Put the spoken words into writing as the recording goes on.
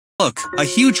Look, a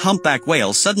huge humpback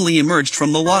whale suddenly emerged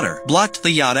from the water, blocked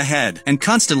the yacht ahead, and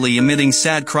constantly emitting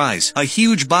sad cries. A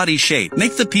huge body shape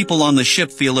make the people on the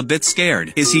ship feel a bit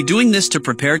scared. Is he doing this to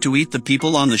prepare to eat the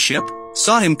people on the ship?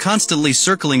 Saw him constantly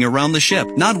circling around the ship,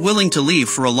 not willing to leave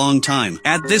for a long time.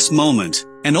 At this moment,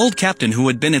 an old captain who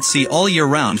had been at sea all year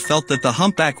round felt that the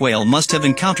humpback whale must have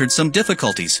encountered some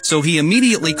difficulties, so he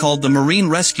immediately called the marine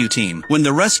rescue team. When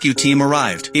the rescue team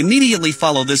arrived, immediately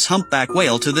followed this humpback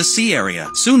whale to the sea area.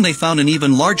 Soon they found an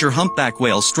even larger humpback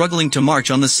whale struggling to march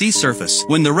on the sea surface.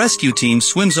 When the rescue team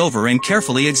swims over and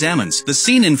carefully examines, the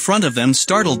scene in front of them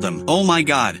startled them. Oh my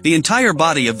god, the entire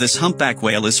body of this humpback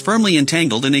whale is firmly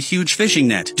entangled in a huge fishing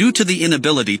net. Due to the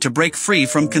inability to break free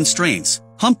from constraints,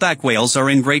 humpback whales are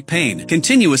in great pain,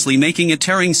 continuously making a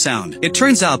tearing sound. It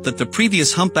turns out that the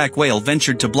previous humpback whale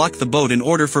ventured to block the boat in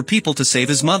order for people to save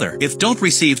his mother. If don't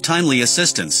receive timely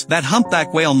assistance, that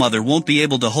humpback whale mother won't be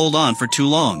able to hold on for too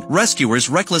long. Rescuers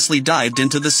recklessly dived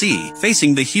into the sea,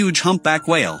 facing the huge humpback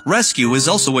whale. Rescue is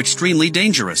also extremely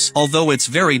dangerous, although it's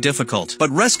very difficult. But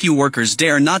rescue workers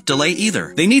dare not delay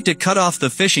either. They need to cut off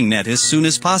the fishing net as soon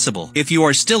as possible. If you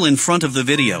are still in front of the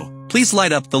video, please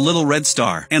light up the little red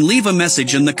star and leave a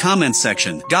message in the comment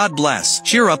section. God bless.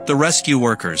 Cheer up the rescue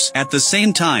workers. At the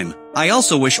same time, I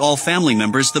also wish all family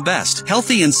members the best,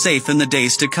 healthy and safe in the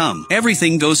days to come.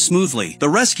 Everything goes smoothly. The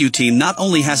rescue team not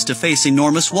only has to face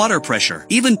enormous water pressure,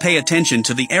 even pay attention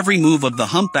to the every move of the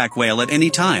humpback whale at any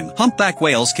time. Humpback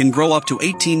whales can grow up to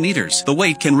 18 meters. The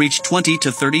weight can reach 20 to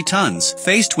 30 tons.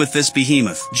 Faced with this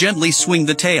behemoth, gently swing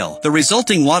the tail. The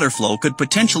resulting water flow could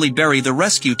potentially bury the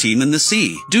rescue team in the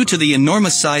sea. Due to the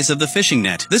enormous size of the fishing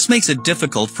net, this makes it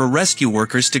difficult for rescue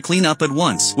workers to clean up at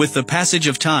once. With the passage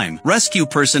of time, rescue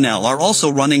personnel are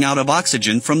also running out of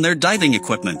oxygen from their diving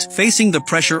equipment. Facing the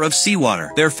pressure of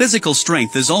seawater, their physical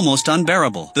strength is almost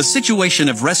unbearable. The situation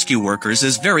of rescue workers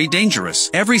is very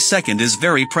dangerous. Every second is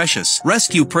very precious.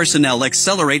 Rescue personnel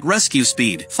accelerate rescue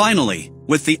speed. Finally,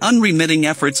 with the unremitting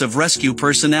efforts of rescue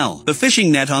personnel, the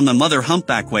fishing net on the mother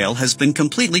humpback whale has been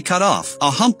completely cut off. A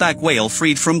humpback whale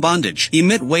freed from bondage,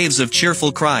 emit waves of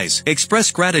cheerful cries, express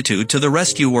gratitude to the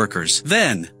rescue workers,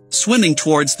 then swimming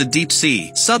towards the deep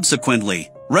sea. Subsequently,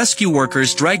 rescue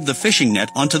workers dragged the fishing net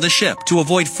onto the ship to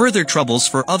avoid further troubles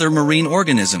for other marine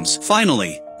organisms.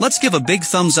 Finally, let's give a big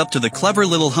thumbs up to the clever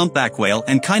little humpback whale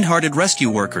and kind-hearted rescue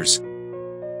workers.